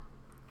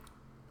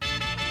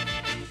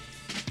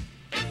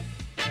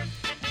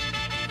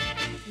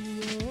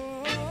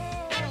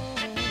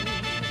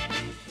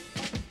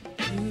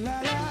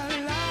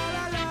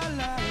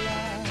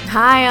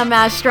Hi, I'm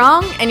Ash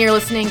Strong, and you're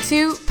listening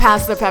to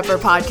Pass the Pepper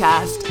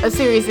Podcast, a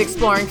series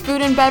exploring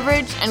food and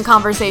beverage and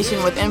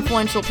conversation with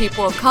influential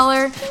people of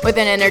color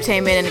within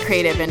entertainment and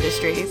creative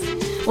industries.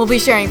 We'll be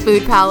sharing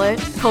food palette,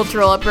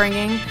 cultural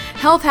upbringing,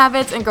 health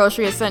habits, and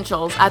grocery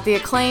essentials at the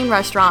acclaimed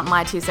restaurant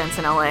My Two Cents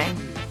in LA.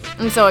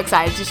 I'm so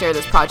excited to share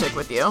this project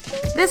with you.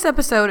 This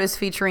episode is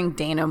featuring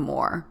Dana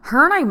Moore.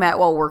 Her and I met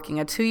while working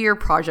a 2-year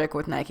project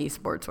with Nike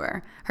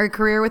Sportswear. Her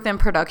career within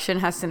production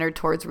has centered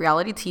towards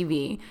reality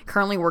TV,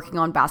 currently working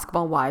on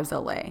Basketball Wives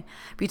LA.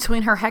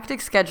 Between her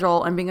hectic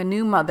schedule and being a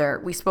new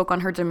mother, we spoke on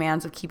her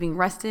demands of keeping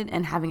rested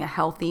and having a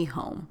healthy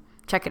home.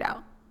 Check it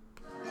out.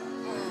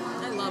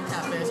 I love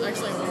catfish.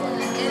 Actually, I love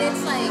it. And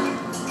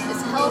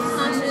it's health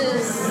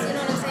conscious, you know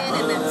what I'm saying?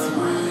 And it's,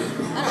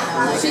 I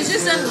don't know. She's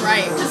just done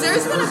right. Because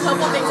there's been a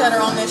couple things that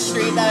are on this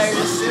street that are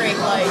just straight,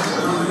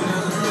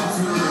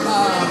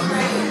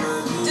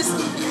 just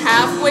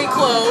halfway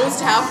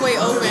closed, halfway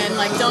open,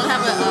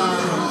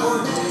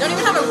 don't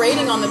even have a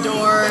rating on the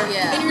door.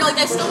 Yeah. And you're like,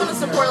 I still want to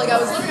support, I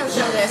was looking at the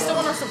show today, I still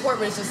want to support,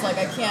 but it's just I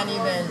can't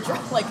even,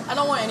 I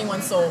don't want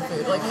anyone's soul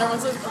food. When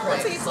everyone's like,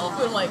 let's eat soul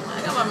food, I'm like,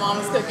 I got my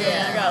mom's cooking,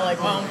 I got my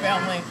own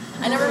family.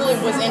 I never really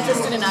was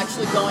interested in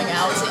actually going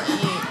out to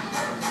eat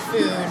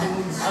food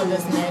of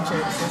this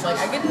nature. It's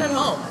I get it at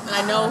home, and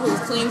I know who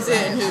cleans it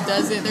and who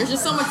does it. There's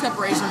just so much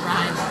preparation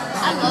behind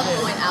I love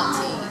going out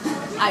to eat.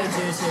 I do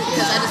too,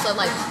 because I just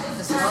love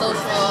the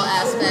social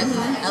aspect.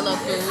 I love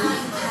food.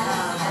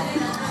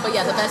 But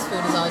yeah, the best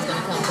food is always going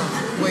to come from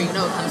where you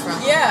know it comes from.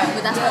 Yeah.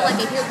 But that's why I like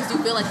it here, because you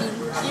feel like you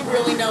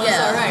really know it's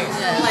alright.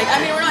 Yeah.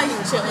 We're not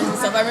eating chitlins and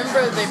stuff. I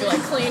remember they'd be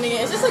cleaning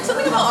it. It's just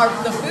something about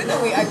the food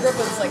that I grew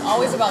up with is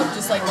always about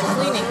just the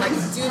cleaning.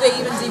 Do they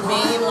even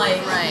devein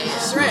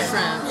shrimp?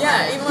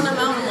 Yeah. Even when I'm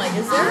out, I'm like,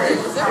 is there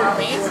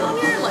veins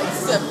on here?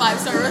 It's a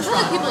 5-star restaurant. I feel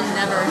like people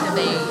never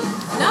devein.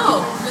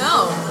 No.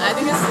 I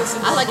think it's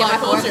I like it my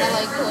culture.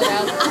 I pull it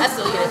out. I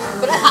still eat it.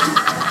 But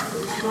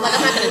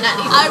I'm not gonna not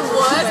eat it. I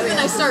would, and then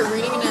I start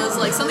reading, and it was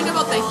something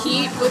about the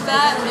heat with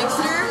that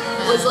mixture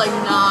was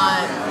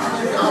not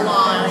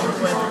aligned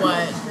with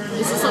what.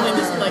 This is something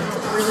that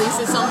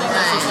releases something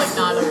that's just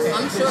not okay.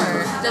 I'm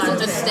sure it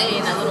doesn't just stay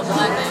in that little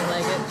black thing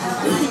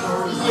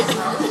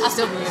Yeah. I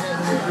still believe it.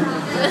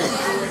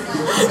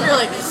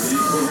 You're it's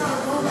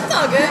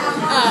all good.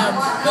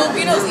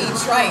 Filipinos eat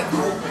tripe.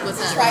 What's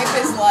that? Tripe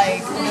is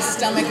the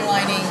stomach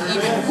lining,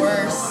 even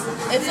worse.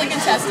 It's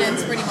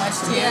intestines pretty much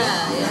too. Yeah.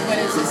 But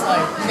it's just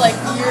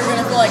you're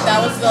gonna feel that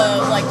was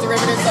the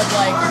derivatives of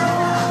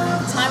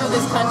time of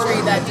this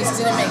country that just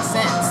didn't make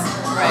sense.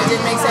 Right. It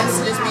didn't make sense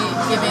to just be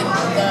given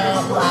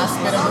the last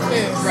bit of the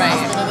food. Right.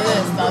 Last bit of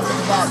this, last bit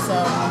of that. So,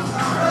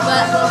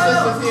 but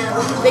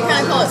they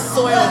kind of call it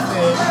soil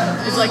food.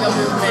 It's a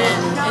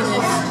movement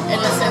in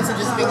the sense of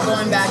just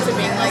going back to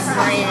being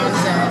grains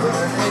and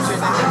nutrients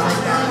and things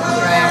like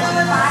that. Right.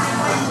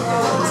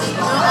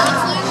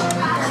 Honestly,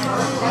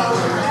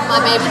 my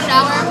baby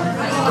shower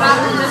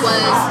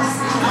was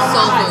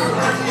soul food.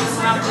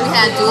 We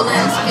had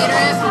Doolin's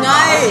catering.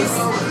 Nice.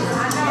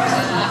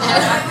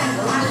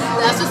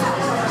 That's just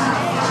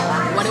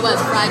what it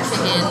was: fried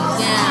chicken,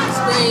 yams,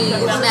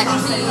 greens, mac and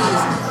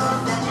cheese.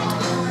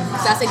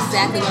 So that's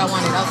exactly what I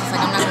wanted. I was just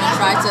I'm not gonna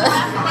try to.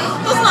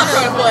 Let's not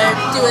try to play.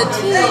 Do a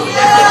tea.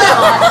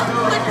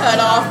 Cut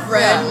off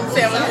bread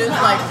sandwiches,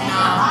 nah.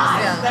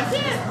 Yeah.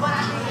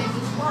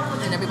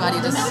 And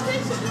everybody just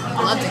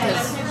loved it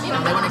because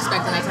they weren't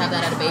expecting us to have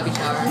that at a baby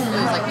shower. It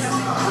was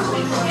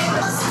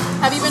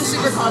Have you been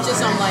super conscious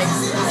on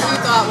you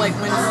thought when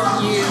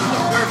you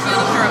were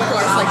feeding her, of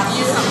course, do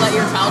you let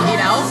your child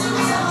eat out?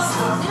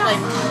 I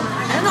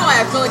don't know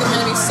why I feel I'm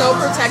gonna be so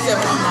protective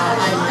on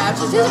that.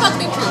 She's about to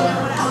be 2.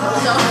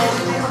 So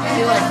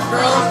you're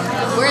girl,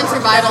 we're in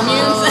survival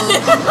mode.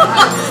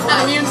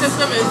 That immune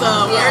system is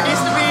where it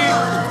needs to be.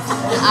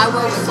 I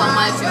work so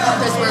much and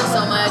Chris works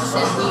so much,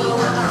 and we,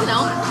 we'll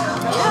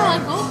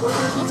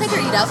take her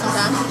to eat out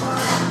sometimes.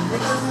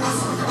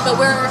 But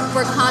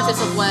we're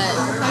conscious of what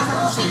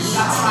she eats,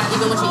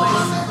 even when she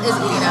is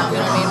eating out,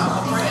 you know what I mean?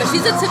 But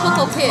she's a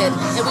typical kid,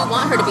 and we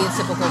want her to be a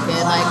typical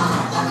kid. I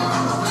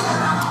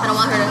don't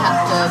want her to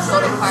have to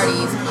go to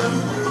parties and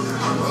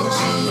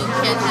she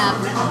can't have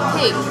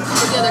cake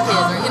with the other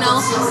kids, or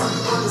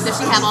does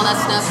she have all that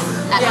stuff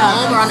at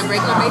home or on a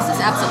regular basis?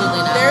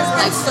 Absolutely not. There's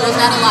not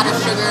a lot of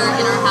sugar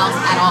in her house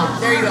at all.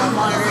 There you go,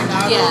 monitoring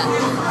that. Yeah.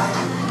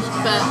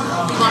 But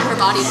we want her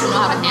body to know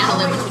how to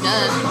handle it when she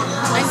does.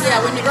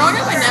 When you're growing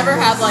up, I never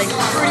had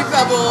Fruity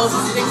Pebbles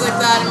and things like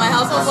that in my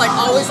house. I was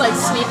always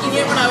sneaking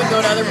it when I would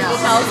go to other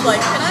people's houses.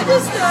 Can I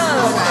just try?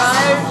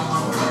 I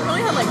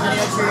only had Honey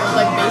Nut Cheerios,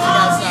 basic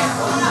ass stuff.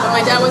 But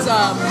my dad was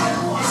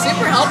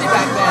super healthy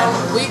back then.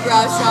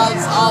 Wheatgrass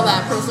shots, all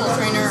that. Personal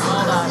trainer,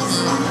 all that.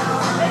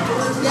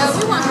 Yeah,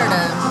 we want her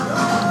to,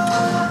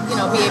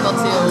 be able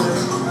to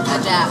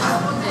adapt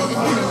in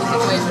any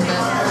situation.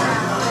 But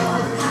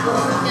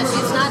yeah,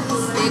 she's not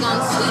big on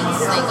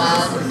sweets, thank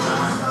God.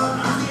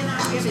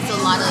 She eats a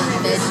lot of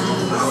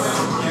veggies.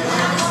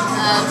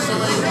 She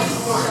eats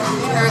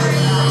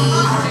turkey,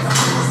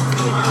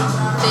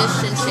 fish,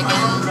 and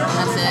chicken.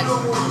 That's it.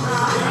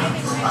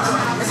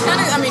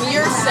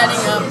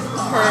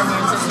 her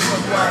immune system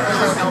of what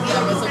her health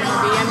benefits are going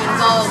to be. I mean,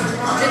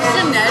 it's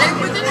genetic,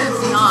 but then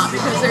it's not,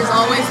 because there's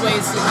always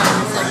ways to kind of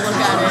just like look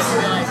at it and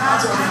be like,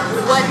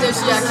 what does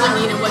she actually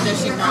need and what does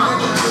she not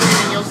need? And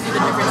then you'll see the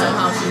difference of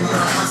how she's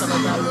growing and stuff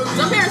like that.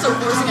 Some parents are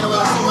forcing it a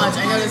little too much.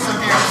 I noticed some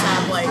parents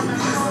have like,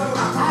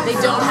 they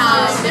don't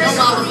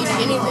allow them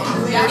eating anything.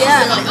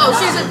 They're like, oh,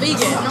 she's a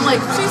vegan. And I'm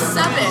like, she's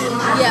 7.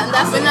 Yeah,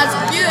 that's good that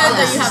you have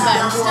that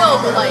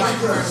instilled, but like,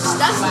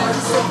 that's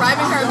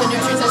depriving her of the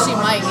nutrients that she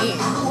might need.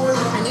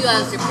 And you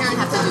as your parent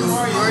have to do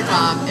your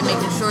job in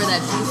making sure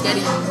that she's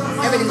getting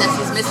everything that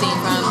she's missing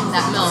from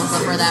that milk,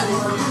 or for that.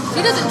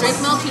 She doesn't drink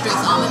milk, she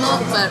drinks almond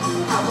milk, but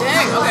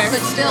dang, okay.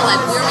 But still, like,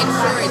 we're making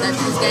sure that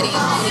she's getting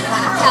any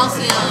kind of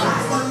calcium.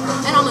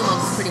 And almond milk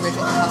is pretty rich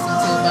in calcium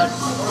too, but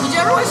did you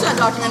ever watch that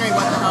documentary,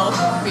 What the Health?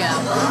 Yeah.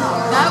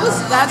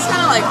 That's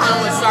kind of like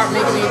what started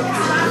making me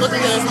look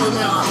into this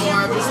movement a lot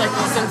more. Just like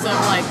the sense of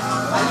like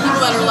people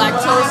that are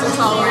lactose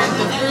intolerant,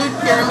 the food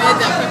pyramid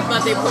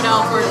that they put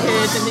out for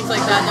kids and things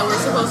like that we're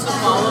supposed to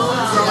follow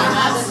growing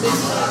up.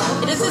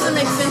 It just doesn't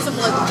make sense of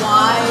like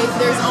why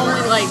there's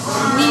only like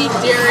meat,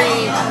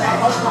 dairy,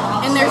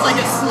 and there's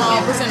like a small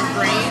percent of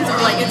grains, or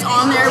like it's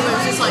on there but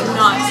it's just like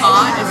not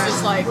taught. It's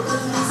just like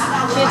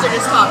kids are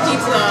just taught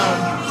pizza,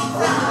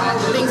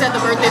 things at the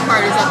birthday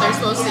parties that they're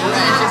supposed to eat.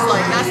 And it's just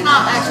like, that's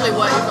not actually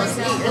what you're supposed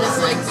to eat. And it's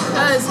like,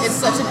 because it's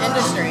such an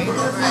industry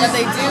that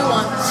they do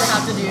want to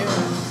have to do,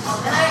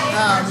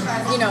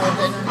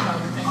 the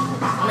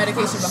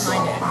medication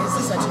behind it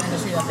is such an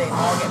industry that they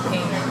all get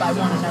paid by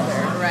one another.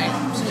 Right.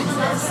 To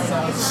exist. So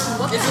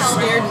it just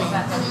scared me.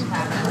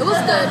 It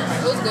was good.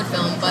 It was a good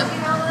film, but it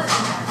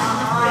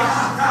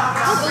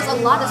was a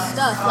lot of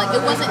stuff. Like,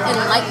 it wasn't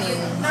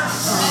enlightening to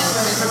me,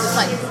 because it's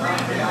like,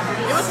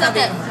 It was stuff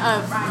heavy. that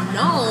I've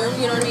known,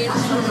 you know what I mean?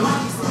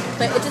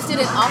 But it just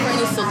didn't offer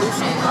any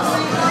solutions,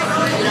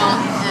 and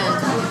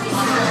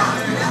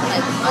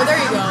like, Oh, there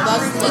you go.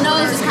 That's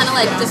it's just kind of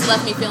like, just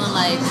left me feeling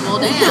like, well,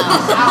 damn.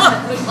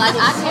 Like,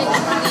 I can't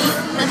eat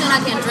nothing, I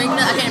can't drink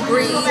nothing, I can't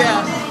breathe.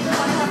 yeah.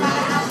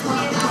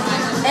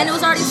 And it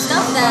was already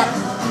stuff that,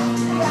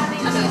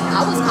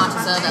 I was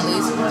conscious of, at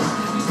least.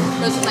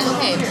 It was just like,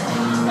 okay,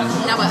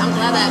 now what? I'm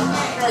glad that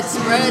it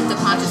spread the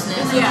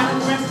consciousness. Yeah.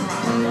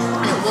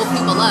 And it woke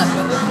people up.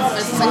 But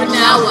it's just like,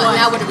 now what?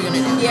 Now what are we going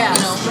to do? Yeah.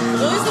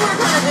 The reason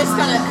where this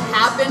kind of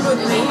happened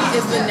with me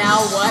is the now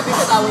what,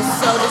 because I was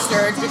so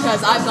discouraged, because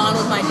I've gone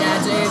with my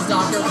dad, Jay's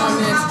doctor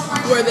appointments,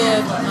 where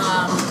the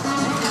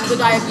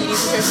diabetes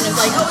nutrition is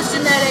like, oh, it's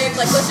genetic,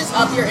 like, let's just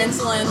up your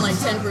insulin like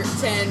 10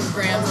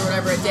 grams or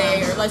whatever a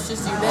day, or let's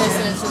just do this.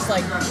 And it's just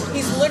like,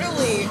 he's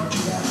literally,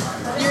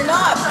 you're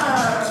not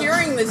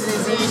curing the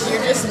disease,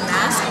 you're just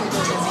masking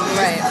the disease.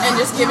 Right. And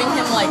just giving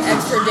him like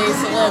extra days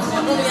to live,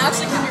 when we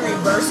actually could be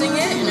reversing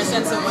it in a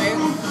sense of way.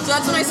 So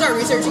that's when I started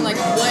researching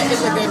like, what is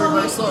a good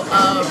reversal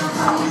of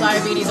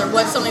diabetes, or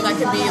what's something that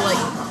could be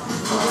like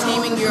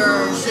taming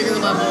your sugar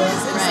levels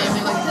and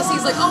something like, because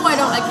he's like, oh,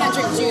 I can't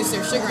drink juice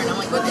or sugar, and I'm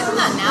like, but isn't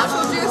that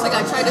natural juice? Like,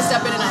 I tried to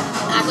step in and I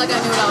act like I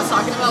knew what I was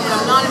talking about, but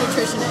I'm not a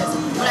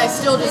nutritionist, but I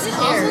still just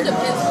care. It also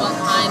depends what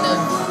kind of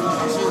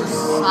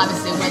juice,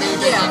 obviously, whether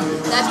you're drinking,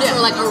 that's just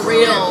for like a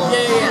real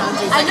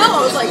juice. I know,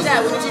 I was like,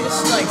 Dad, when did you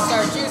just like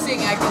start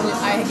juicing?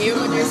 I gave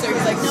him a juicer,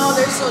 he's like, no,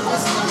 there's still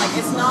juices. I'm like,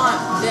 it's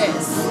not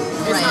this.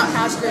 It's not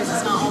pasteurized,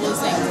 it's not all those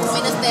things.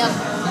 They have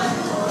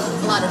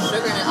a lot of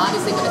sugar in it,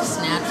 obviously, but it's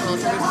natural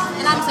sugar.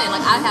 And I'm saying,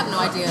 like, I have no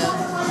idea.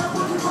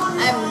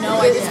 I have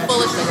no idea. It's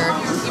full of sugar.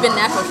 Even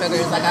natural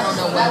sugars, like, I don't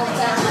know what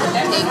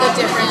the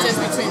differences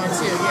between the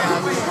two,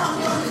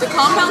 The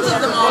compounds of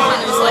them all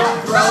kind of just like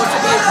grow to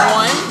be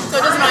one.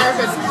 So it doesn't matter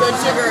if it's good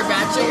sugar or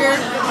bad sugar.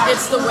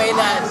 It's the way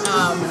that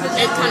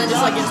it kind of just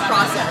like gets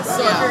processed.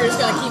 So if you're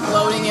just gonna keep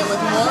loading it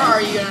with more, or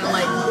are you gonna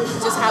like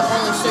just have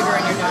only sugar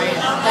in your diet?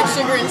 Like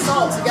sugar and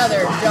salt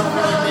together don't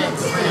really mix,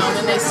 and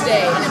then they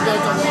stay and it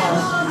builds a wall.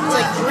 It's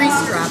like grease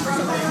trap or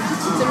something.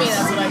 To me,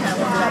 that's what I kind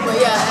of look at.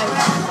 But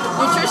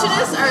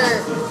nutritionists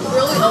are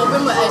really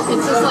open, but it's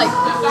just like,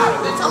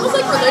 it's almost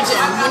like religion.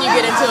 When you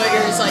get into it,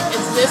 you're just like,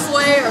 it's this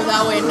way or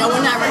that way. No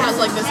one ever has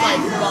like this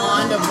like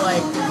bond of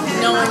like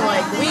knowing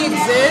like we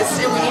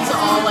exist and we need to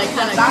all like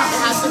kind of,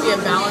 it has to be a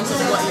balance of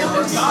what you're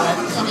working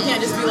with. You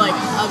can't just be like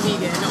a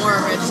vegan or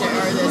a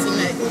vegetarian or this and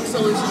that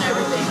solution to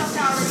everything.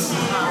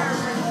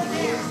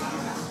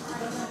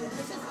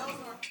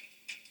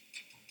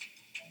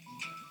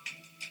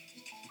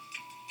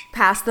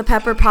 Pass the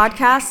Pepper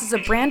podcast is a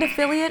brand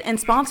affiliate and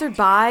sponsored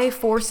by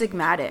Four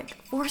Sigmatic.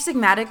 Four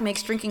Sigmatic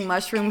makes drinking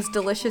mushrooms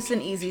delicious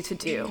and easy to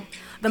do.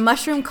 The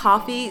mushroom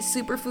coffee,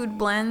 superfood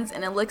blends,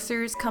 and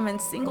elixirs come in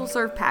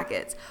single-serve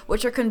packets,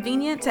 which are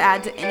convenient to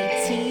add to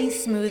any tea,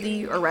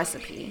 smoothie, or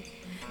recipe.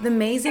 The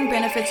amazing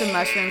benefits of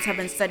mushrooms have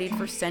been studied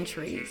for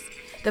centuries.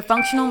 The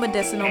functional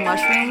medicinal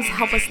mushrooms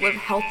help us live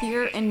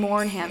healthier and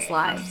more enhanced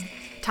lives.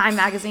 Time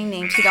magazine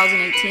named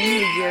 2018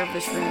 the year of the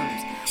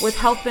shrooms, with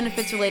health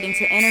benefits relating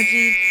to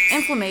energy,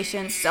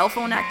 inflammation, cell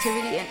phone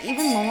activity, and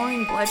even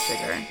lowering blood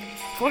sugar.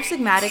 Four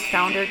Sigmatic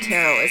founder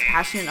Taro is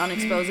passionate on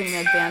exposing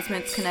the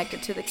advancements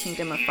connected to the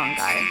kingdom of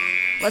fungi.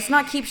 Let's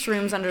not keep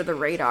shrooms under the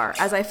radar,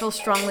 as I feel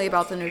strongly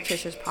about the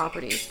nutritious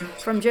properties,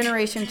 from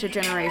generation to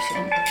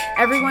generation.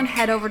 Everyone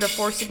head over to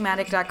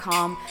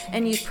foursigmatic.com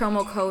and use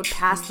promo code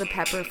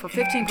PASSTHEPEPPER for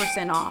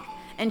 15% off,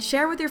 and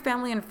share with your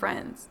family and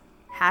friends.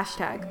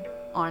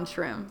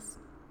 #OnShrooms.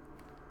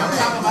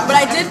 But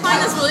I did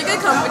find this really good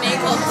company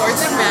called Four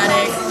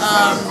Sigmatic.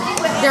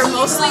 They're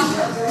mostly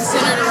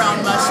centered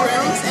around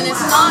mushrooms, and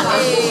it's not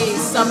a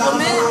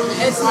supplement,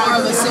 it's more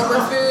of a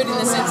superfood in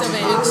the sense of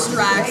it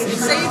extracts. You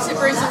say,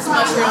 for instance,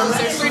 mushrooms,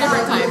 there's 3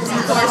 different types.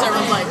 Of course,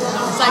 everyone's like,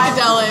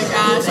 psychedelic,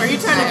 Ash, are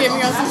you trying to get me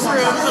on some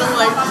shrooms? And I'm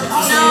like,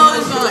 no,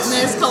 there's not. And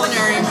there's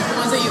culinary,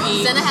 ones that you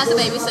eat. Senna has a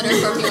babysitter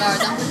for a few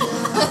hours.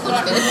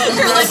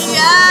 You're like,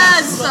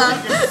 yes!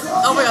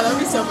 Oh my god, that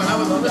would be so fun. I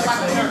would love that,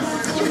 actually.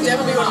 You would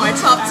definitely be one of my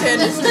top 10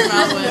 to stream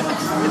out with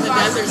in the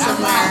desert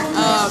somewhere.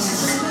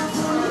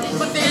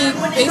 But they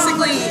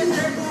basically,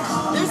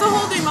 there's a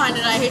whole thing behind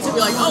it. I hate to be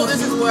like, oh,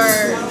 this is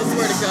where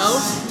to go.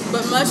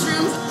 But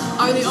mushrooms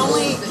are the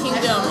only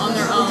kingdom on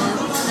their own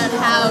that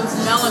have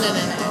melanin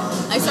in it.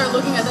 I started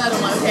looking at that and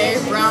I'm like, okay,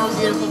 brown,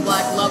 beautiful,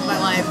 black, love my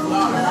life.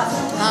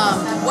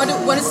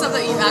 What is stuff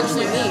that you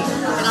actually need?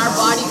 And our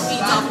body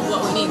feeds off of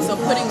what we need. So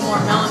putting more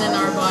melanin in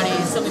our body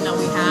is something that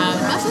we have.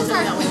 Mushrooms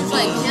are huge,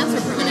 like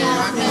cancer preventator,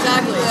 aren't they?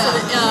 Exactly.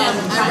 Yeah.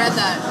 So, I read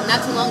that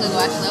not too long ago,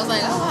 actually. I was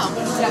like, oh wow.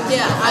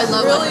 Yeah, I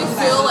really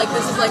feel like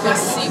this is like a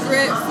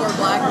secret for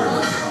black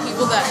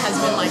people that has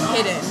been like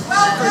hidden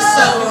for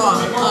so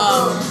long.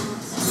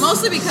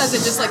 Mostly because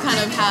it just like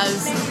kind of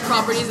has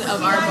properties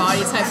of our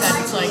body type that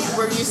it's like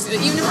we're used to.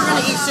 Even if we're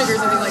gonna eat sugars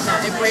and things like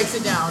that, it breaks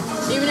it down.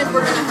 Even if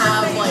we're gonna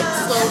have like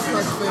slow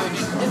cooked food,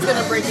 it's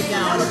gonna break it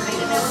down.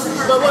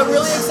 But what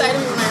really excited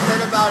me when I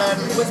heard about it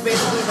was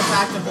basically the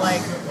fact of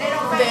like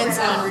the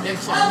insulin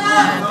reduction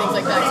and things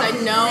like that. Because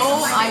I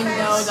know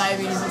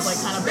diabetes is like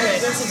kind of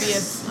big to be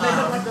a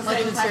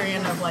like a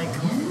deterrent of like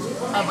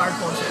of our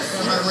culture,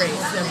 of our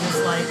race, of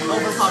just like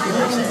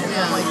overpopulation and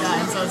stuff like that.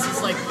 And so it's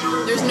just like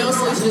there's no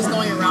solution just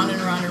going around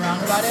and around and around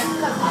about it.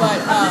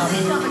 But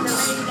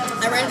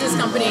I ran into this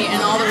company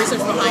and all the research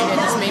behind it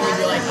just made me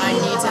be like, I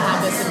need to have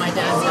this in my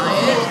dad's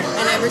diet.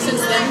 And ever since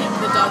then,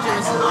 the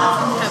doctors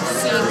have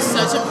seen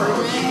such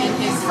improvement in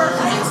his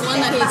insulin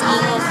that he's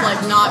almost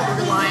like not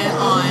reliant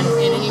on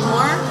it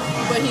anymore.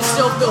 But he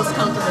still feels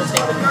comfortable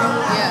taking it.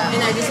 Yeah.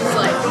 And I just was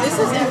like, this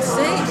is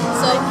insane.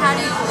 So how do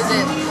you, is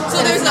it?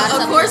 So there's,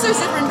 of course, there's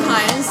different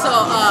kinds. So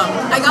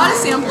I got a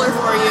sampler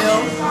for you,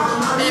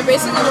 and it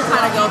basically will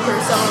kind of go through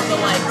some of the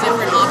like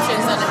different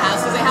options that it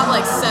has because they have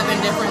like 7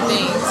 different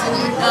things.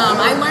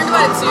 I learned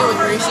about it too with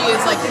Rishi.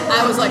 It's like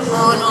I was like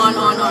on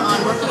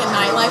working in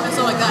nightlife and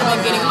stuff like that, and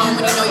then getting home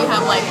and you know you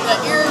have like the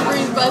ears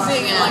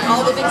buzzing and like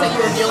all the things that you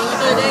were dealing with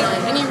the other day,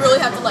 and you really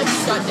have to like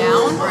shut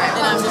down.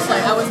 And I'm just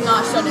like I was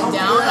not shutting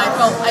down. I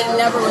felt I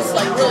never was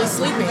like really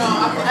sleeping.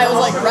 I was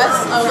like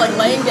I was like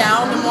laying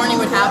down. The morning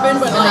would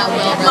happen, but like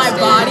my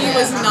body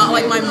was not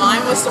like my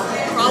mind was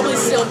probably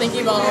still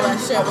thinking about all that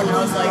shit when I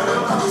was like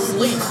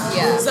asleep.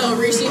 Yeah. So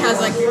Rishi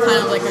has like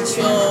kind of like a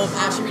chill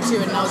attribute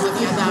to it, and I was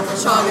looking at that for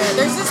chaga.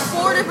 There's just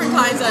 4 different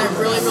kinds that I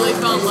really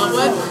fell in love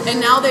with,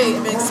 and now they've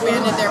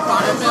expanded their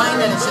product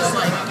line that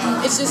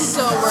it's just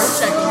so worth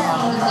checking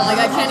out. Like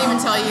I can't even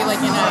tell you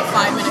like in a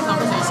 5-minute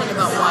conversation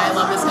about why I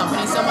love this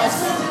company so much,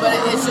 but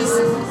it's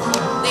just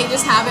they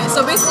just have it.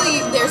 So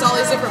basically, there's all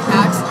these different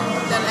packs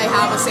that I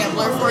have a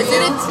sampler for you. Is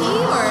it in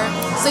tea or?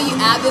 So you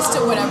add this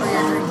to whatever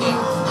you're drinking.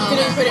 You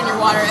can even put it in your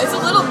water. It's a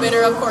little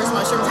bitter, of course.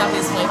 Mushrooms have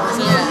these flavors.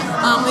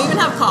 We even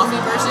have coffee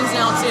versions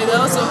now too,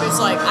 though. So if it's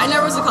like, I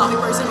never was a coffee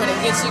person, but it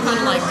gets you kind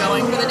of like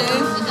going for the day.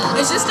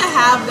 It's just to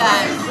have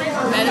that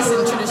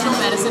medicine, traditional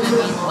medicine, and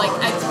like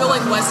I feel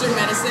like Western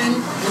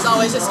medicine is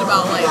always just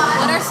about like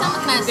What are some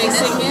kind of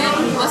fixing it.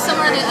 What's some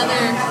of the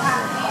other?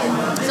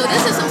 So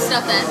this is some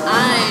stuff that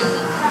I'm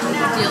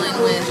dealing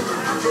with,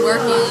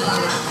 working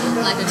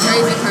like a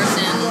crazy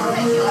person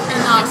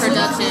in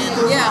production,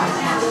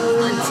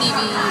 on TV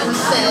and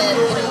set,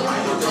 you know,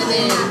 and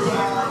then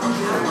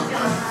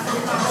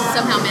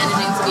somehow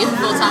managing to be a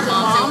full-time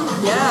mom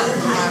too. Yeah.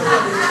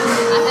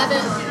 I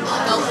haven't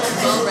felt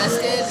well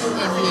rested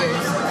in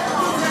years.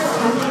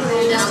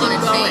 And I want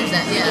to change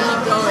that. Yeah.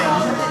 Keep going.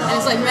 And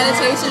it's like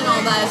meditation and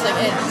all that. It's like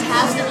it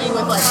has to be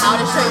with like how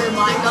to shut your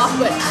mind off,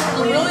 but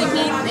you really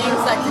need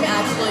things that can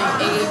actually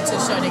aid to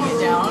shutting it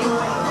down.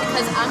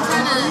 Because I'm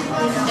trying to,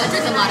 I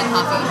drink a lot of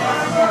coffee,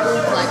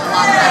 like a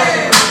lot of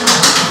coffee.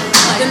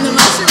 Then the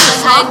mushrooms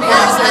and coffee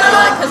are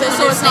like, because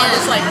it's not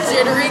just like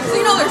jittery, because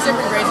you know there's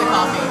different grades of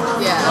coffee.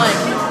 Yeah. Like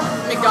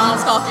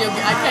McDonald's coffee,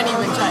 I can't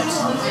even touch.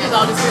 Because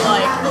I'll just be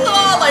like,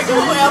 oh, like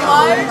who am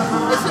I?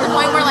 It's to the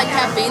point where like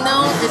caffeine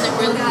though isn't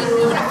really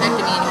even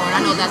affecting me anymore. I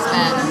know that's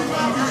bad.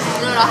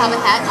 You know what,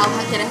 I'll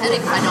get a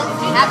headache if I don't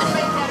have it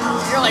anymore.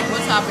 You're like,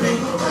 what's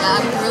happening? Yeah,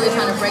 I'm really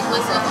trying to break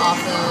myself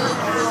off of.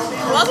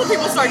 Well, that's when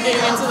people start getting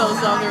into those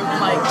other,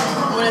 like,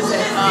 what is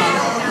it?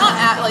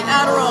 Like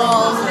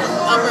Adderalls and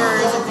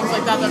uppers and things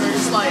like that that are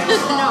just like,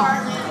 No.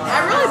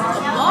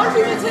 A lot of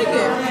people take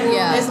it.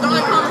 Yeah. It's not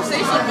a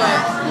conversation, but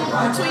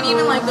between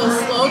even like those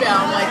slow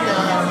down, like the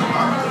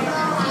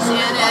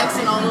Xanax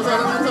and all those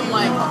other ones. I'm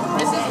like,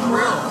 this is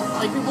real.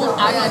 Like, people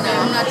act like that.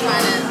 I'm not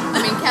trying to.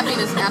 I mean, caffeine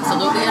is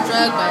absolutely a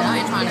drug, but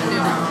I ain't trying to do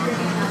that.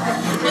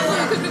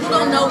 Because people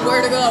don't know where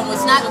to go.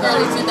 It's not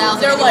early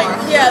 2000s. They're like,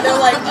 they're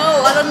like,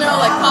 oh, I don't know,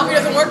 like coffee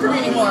doesn't work for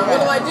me anymore.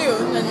 What do I do?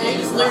 And then they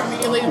just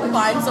immediately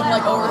find some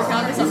like over the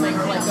counter something,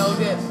 or like go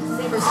get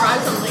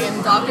prescribed something. And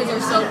doctors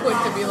are so quick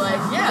to be like,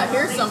 yeah,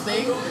 here's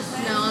something.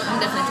 No, I'm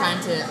definitely trying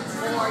to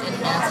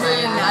enhance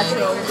my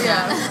natural.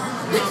 Yeah.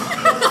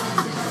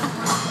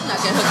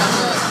 Not get hooked on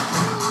drugs.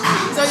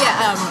 So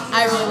yeah,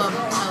 I really love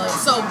it.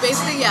 So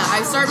basically, yeah,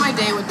 I start my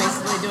day with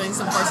basically doing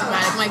some Core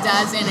Sigmatic. My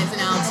dad's in it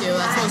now too.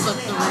 That's what's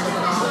the root of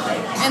it all.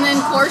 And then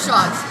core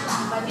shots.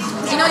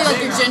 You know, like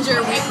your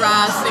ginger,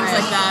 wheatgrass, things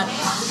like that.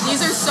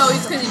 These are so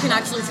easy because you can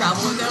actually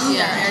travel with them.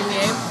 Yeah. They're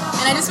RDA.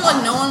 And I just feel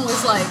like no one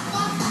was like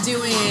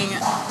doing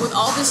with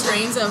all the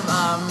strains of.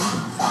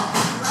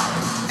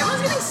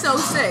 Everyone's getting so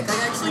sick.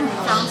 Like, I actually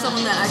found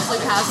someone that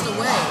actually passed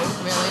away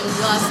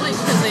last week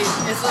because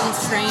it's some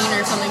strain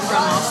or something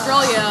from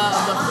Australia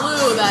of the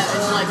flu that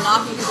is like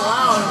knocking people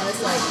out. And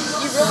it's like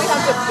you really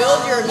have to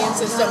build your immune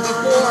system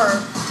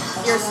before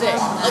you're sick.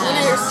 Like when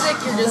you're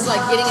sick, you're just like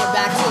getting it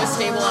back to a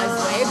stabilized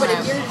way. But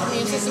if your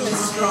immune system is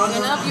strong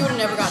enough, you would have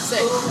never got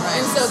sick.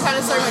 And so kind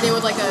of started my day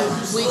with like a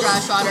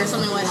wheatgrass shot or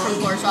something like from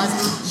Core Shots.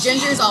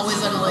 Ginger is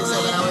always an elixir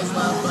that I always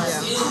love, but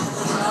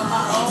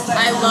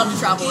I love to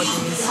travel with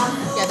these.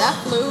 Yeah, that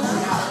flu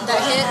that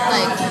hit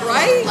like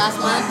last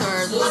month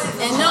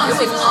and no, it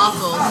was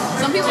awful.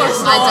 Some people are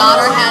my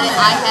daughter had it,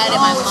 I had it,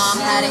 my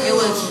mom had it. It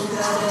was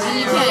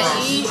you can't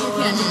eat, you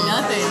can't do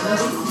nothing.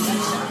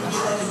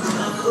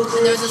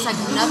 And there was just like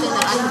nothing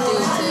that I could do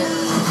to.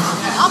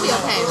 I'll be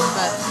okay,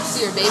 but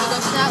see your baby go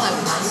through that, like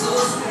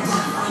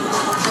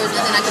there was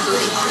nothing I could do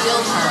to heal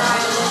her.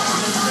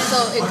 So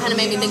it kind of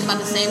made me think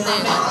about the same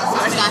thing.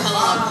 Like, like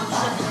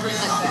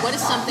what is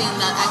something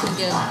that I can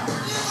give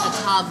a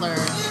toddler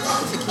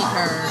to keep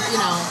her, you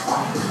know,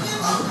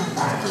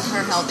 to keep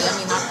her healthy? I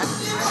mean,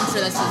 I'm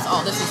sure this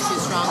is too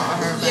strong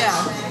for her, but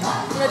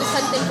you know, just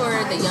something for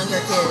the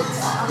younger kids,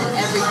 an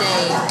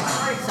everyday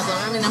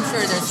supplement. I mean, I'm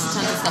sure there's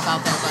tons of stuff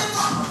out there, but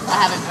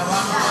I haven't.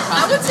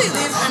 I would say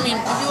these. I mean,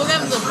 if you look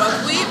at the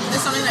buckwheat,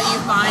 it's something that you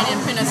find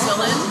in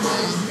penicillin,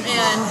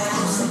 and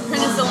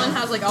penicillin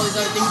has like all these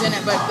other things in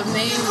it, but the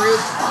main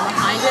root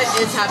behind it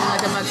is having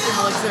like a mushroom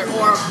elixir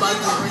or a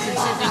buckwheat, which are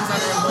two things that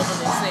are in both of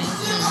these things.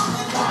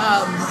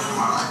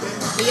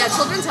 But yeah,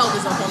 children's health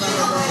is a whole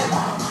other world.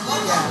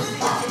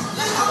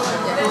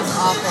 Yeah, it was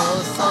awful.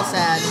 It was so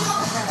sad.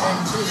 And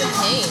she was in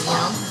pain, you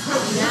know?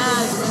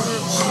 Yeah,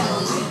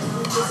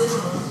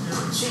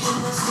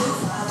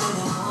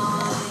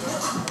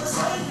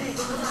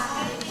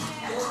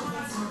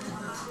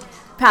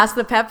 Pass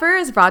the Pepper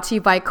is brought to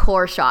you by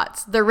Core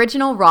Shots, the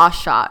original raw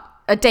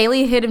shot, a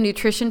daily hit of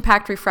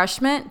nutrition-packed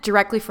refreshment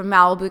directly from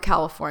Malibu,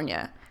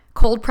 California.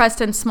 Cold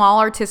pressed in small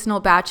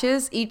artisanal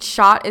batches, each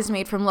shot is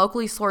made from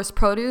locally sourced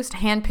produce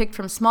handpicked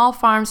from small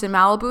farms in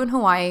Malibu and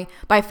Hawaii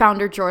by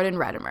founder Jordan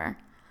Redimer.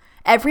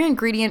 Every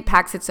ingredient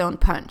packs its own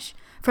punch.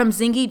 From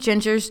zingy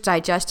ginger's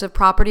digestive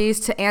properties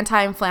to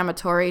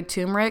anti-inflammatory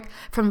turmeric,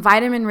 from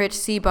vitamin-rich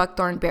sea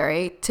buckthorn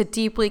berry to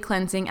deeply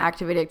cleansing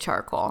activated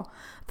charcoal.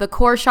 The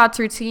Core Shots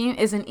routine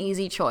is an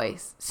easy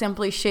choice.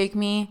 Simply shake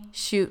me,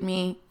 shoot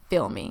me,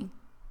 fill me.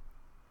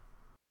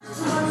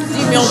 Do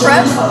you meal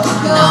prep?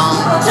 No.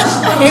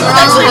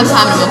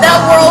 That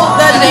world,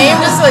 that name,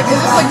 it just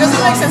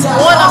doesn't make sense.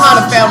 One, I'm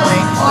not a family.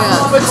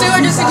 But two,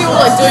 I just see people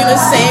like doing the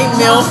same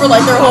meal for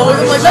like their whole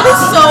week. I'm like, that is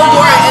so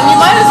boring. And you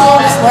might as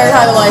well just learn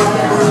how to like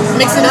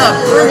mix it up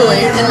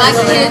frugally. And my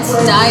kids'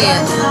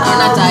 diet, or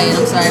not diet,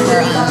 I'm sorry,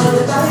 her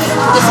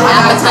this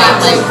appetite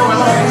like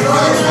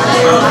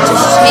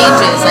just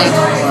changes. Like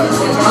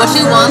what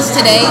she wants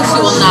today, she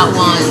will not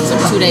want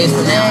 2 days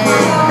from now.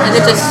 And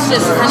it just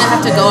kind of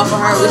have to go off of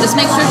her. We just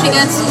make sure she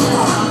gets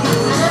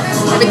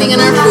everything in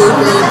our food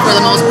group for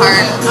the most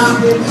part.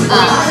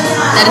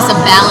 That it's a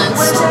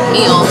balanced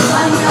meal,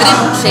 but it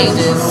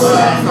changes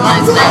from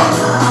night to night.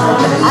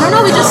 I don't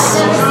know.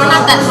 We're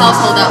not that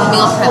household that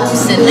meal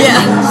preps and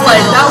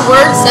like that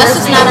word. That's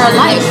just not our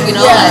life, you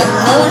know. Like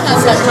no one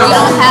has that. We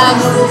don't have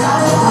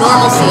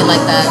normalcy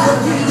like that.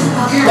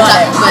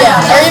 But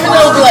or even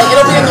though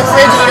it'll be in the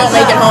fridge and you don't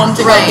make it home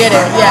to go get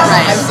it. Yeah,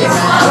 right. I've seen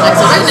that. Like,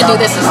 so we're gonna do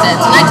this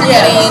instead. Tonight you're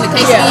getting the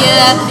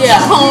quesadilla,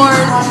 corn,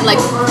 like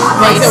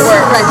makes it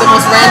work. Right, the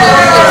most random.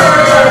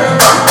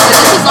 But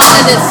just as long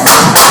as it's,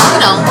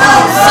 you know,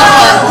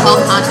 somewhat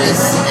health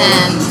conscious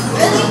and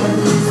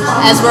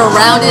as we're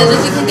rounded as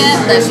we can get,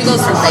 that she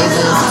goes through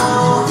phases.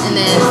 And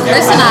then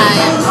Chris and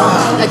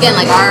I, again,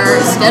 like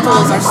our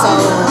schedules are so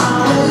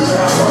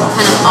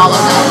kind of all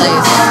over the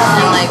place,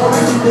 and like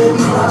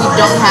we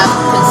don't have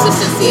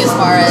consistency as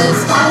far as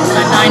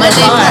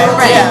Monday,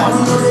 right? Yeah.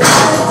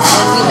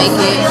 And we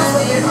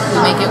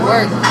make it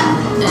work,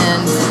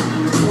 and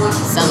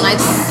some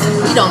nights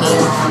we don't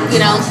eat, you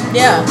know.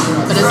 Yeah.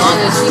 But as long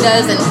as she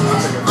does, and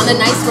on the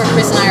nights where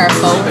Chris and I are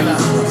both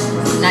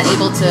not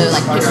able to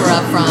like pick her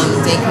up from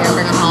daycare,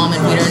 bring her home,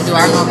 and feed her and do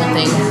our normal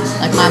thing,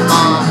 like my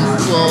mom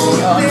will,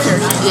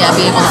 be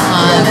able to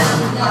come.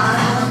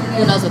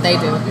 Who knows what they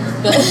do?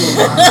 But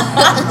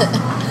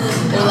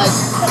they're like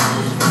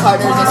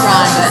partners in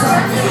crime, but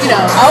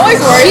I always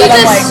worry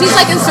that she's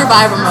like in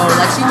survivor mode.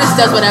 Like she just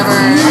does whatever,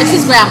 and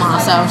she's grandma,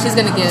 so she's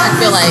gonna get. I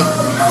feel like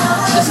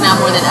just now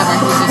more than ever,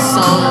 he's just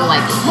so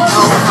like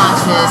health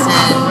conscious,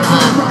 and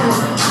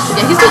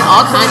he's doing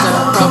all kinds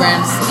of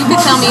programs. You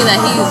could tell me that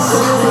he's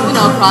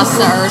across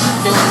the earth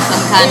doing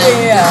some kind of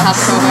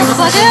detox program. I was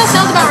like, yeah,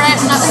 sounds about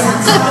right.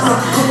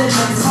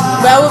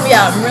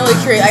 I'm really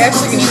curious. I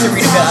actually need to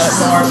read a bit on it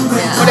more.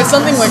 Yeah. But it's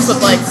something which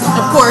with like,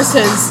 of course,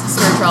 his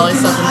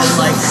spirituality stuff and then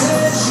like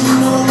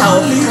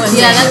health, cleansing.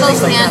 Yeah, that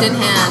goes hand in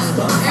hand.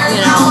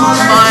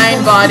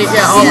 Mind, body,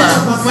 all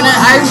that. When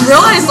I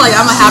realize like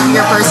I'm a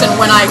happier person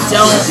when I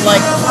don't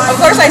like. Of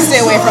course, I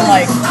stay away from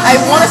like.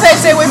 I want to say I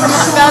stay away from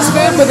fast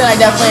food, but then I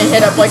definitely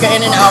hit up like an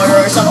In-N-Out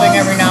or something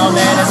every now and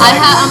then. And, like,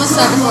 I'm a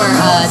sucker for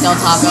Del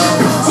Taco.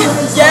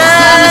 Yeah.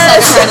 I'm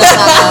a sucker for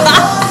Del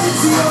Taco.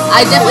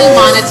 I definitely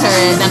monitor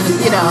it, and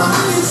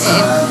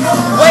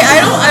Wait,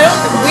 I don't.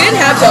 We didn't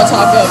have Del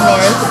Taco up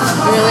north.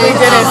 Really? We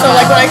didn't. So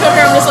like when I come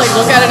here, I'm just like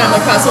look at it, and I'm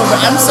like, but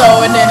I'm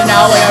so into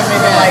In-N-Out. Like I've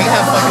maybe like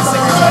have fucking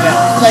stickers on it.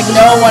 Like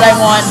know what I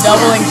want,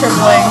 doubling,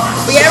 tripling.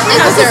 But yeah,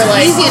 everyone has their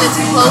like. It's easy and it's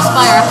close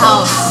by our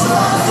house.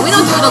 We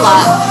don't do it a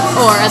lot,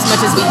 or as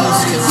much as we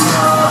used to.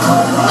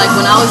 Like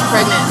when I was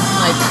pregnant,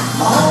 like.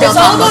 It's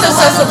all about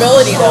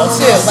accessibility though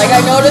too. Like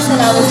I noticed when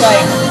I was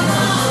like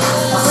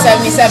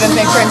 77th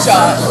and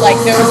Crenshaw, like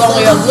there was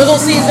only a Little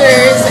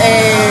Caesars,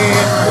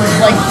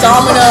 like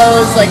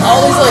Domino's, like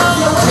all these like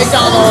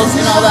McDonald's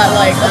and all that,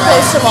 like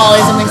opposed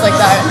tamales and things like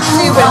that.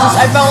 See, but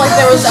I felt like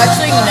there was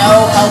actually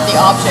no healthy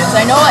options.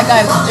 I know like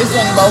I was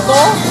doing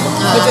local,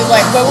 which is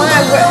like, but when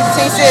I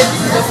tasted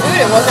the food,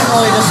 it wasn't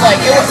really just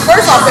like,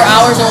 first off their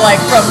hours are like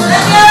from 10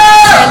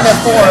 to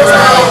 4 or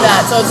something like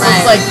that. So it's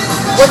just like,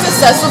 what's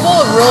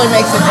accessible really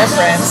makes a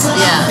difference.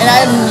 Yeah. And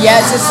I have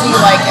yet to see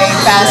like a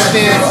fast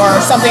food or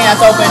something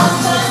that's open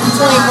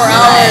 24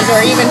 hours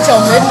or even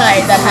till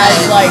midnight that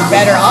has like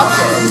better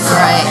options.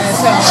 Right. And it's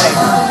kind of like.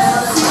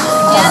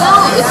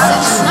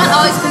 It's not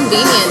always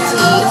convenient to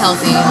eat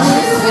healthy.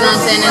 You know what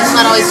I'm saying? And it's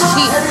not always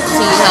cheap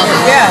to eat healthy.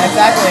 Yeah,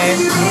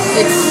 exactly.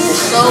 It's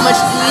so much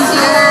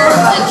easier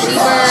and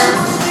cheaper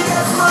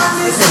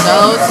to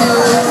go to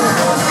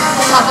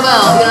Taco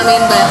Bell. You know what I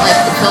mean? But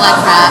like you feel like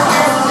crap.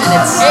 And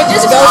it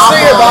just goes awful.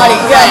 through your body.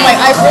 Yeah, right. I'm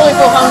like, I really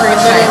feel hungry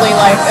literally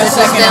like a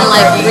second after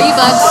like $3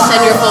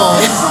 and you're full.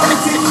 And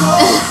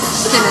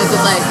it's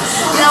just like,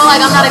 like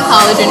I'm not in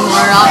college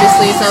anymore,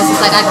 obviously, so it's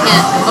just like I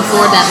can't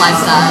afford that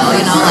lifestyle,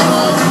 like,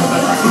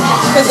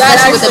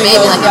 especially with a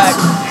baby, like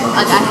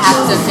I have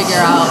to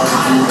figure out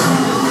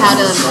how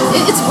to,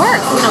 it's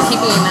work,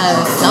 keeping a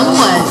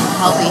somewhat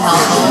healthy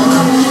household.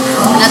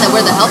 Not that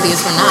we're the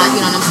healthiest, we're not,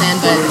 you know what I'm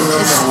saying, but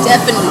it's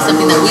definitely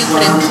something that we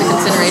put into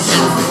consideration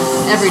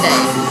every day.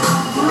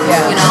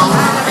 Yeah.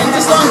 And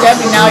just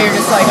longevity now, you're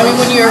just like, I mean,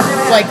 when you're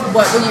like,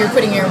 when you're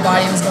putting your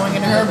body is going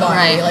into her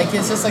body, like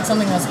it's just like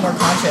something that's more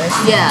conscious.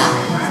 Yeah.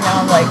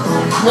 Now I'm like,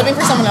 living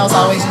for someone else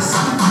always just,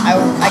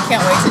 I can't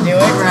wait to do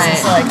it. Right.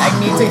 It's like, I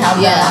need to have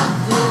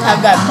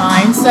that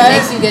mindset. It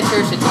makes you get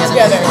your shit together.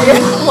 Yeah,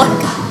 like,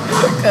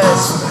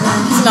 because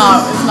it's not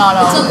all.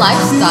 It's a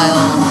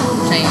lifestyle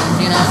change,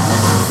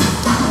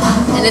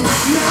 And it's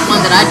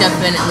one that I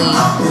definitely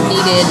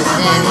needed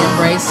and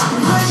embraced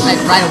like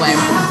right away.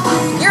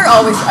 You're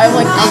always,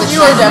 you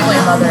are definitely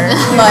a mother.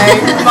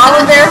 Like,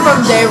 mama bear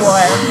from day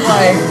one.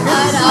 Like,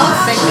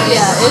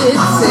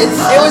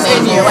 it was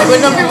in you. Like,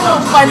 when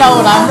people find out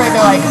when I'm pregnant,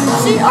 they're like,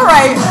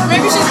 alright,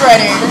 maybe she's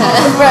ready.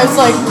 But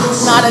it's like,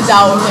 not a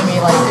doubt within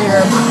me, like,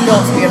 you're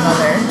built to be a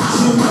mother.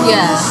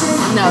 Yeah.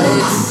 No,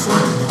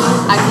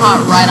 I caught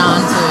right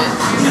on to it.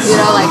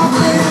 Like,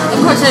 of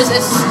course,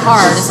 it's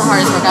hard. It's the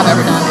hardest work I've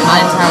ever done in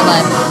my entire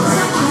life.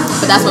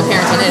 But that's what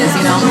parenting is,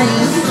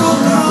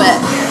 But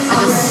I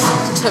just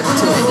took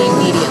to it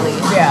immediately.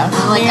 Yeah.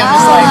 I'm like,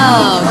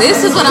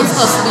 this is what I'm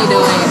supposed to be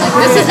doing. Like,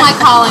 this is my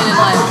calling in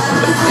life.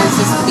 It's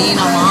just being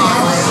a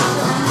mom. Like,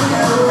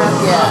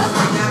 yeah,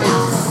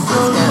 it's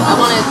good. I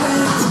want to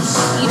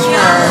teach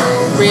her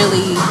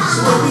really,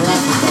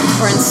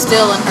 or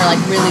instill in her,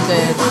 like, really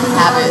good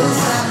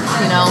habits.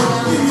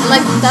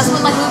 Like that's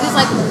when like movies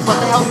like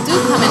What the Hell do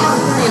come in,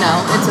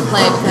 into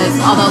play, because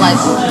although like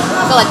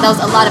I feel like that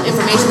was a lot of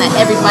information that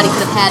everybody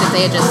could have had if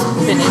they had just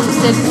been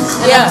interested. Once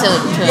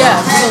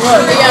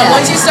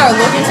you start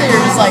looking through,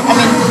 you're just like, I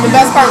mean, the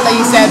best part that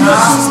you said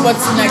was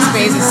what's the next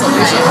phase is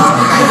solutions.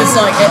 It's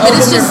like it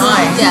opens your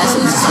mind. Yeah, so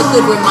it's just a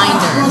good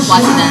reminder.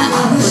 Watching that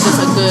was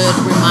just a good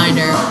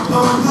reminder.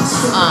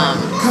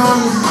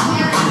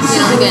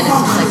 Again,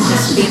 it's just like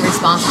just being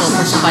responsible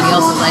for somebody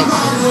else's like.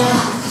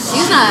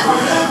 She's not,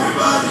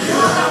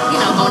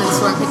 going to the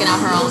store and picking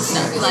out her own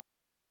stuff.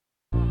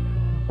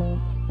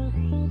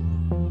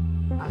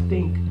 I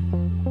think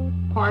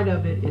part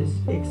of it is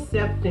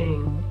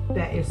accepting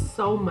that it's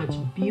so much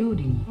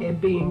beauty in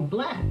being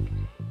black.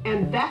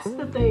 And that's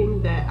the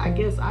thing that I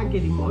guess I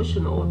get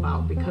emotional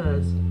about,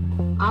 because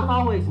I've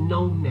always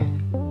known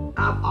that.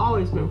 I've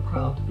always been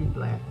proud to be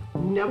Black.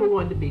 Never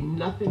wanted to be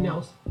nothing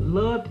else.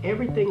 Loved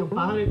everything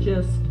about it.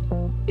 Just,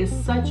 it's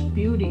such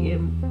beauty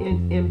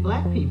in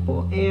Black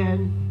people.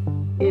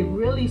 And it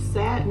really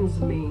saddens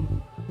me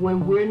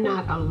when we're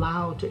not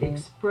allowed to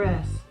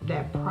express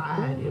that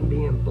pride in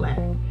being Black.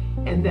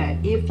 And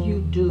that if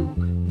you do,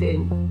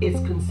 then it's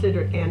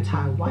considered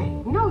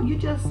anti-white. No, you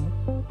just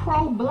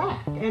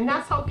pro-Black, and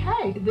that's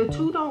okay. The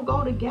two don't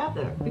go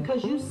together.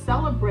 Because you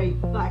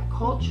celebrate Black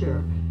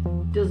culture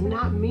does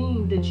not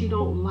mean that you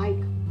don't like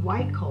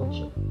white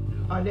culture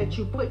or that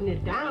you're putting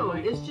it down.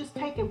 It's just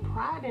taking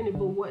pride in it.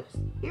 But what's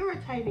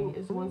irritating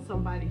is when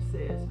somebody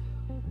says,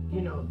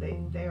 you know,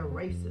 they're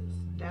racist.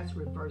 That's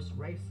reverse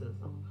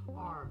racism.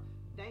 Or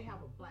they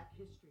have a Black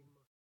history.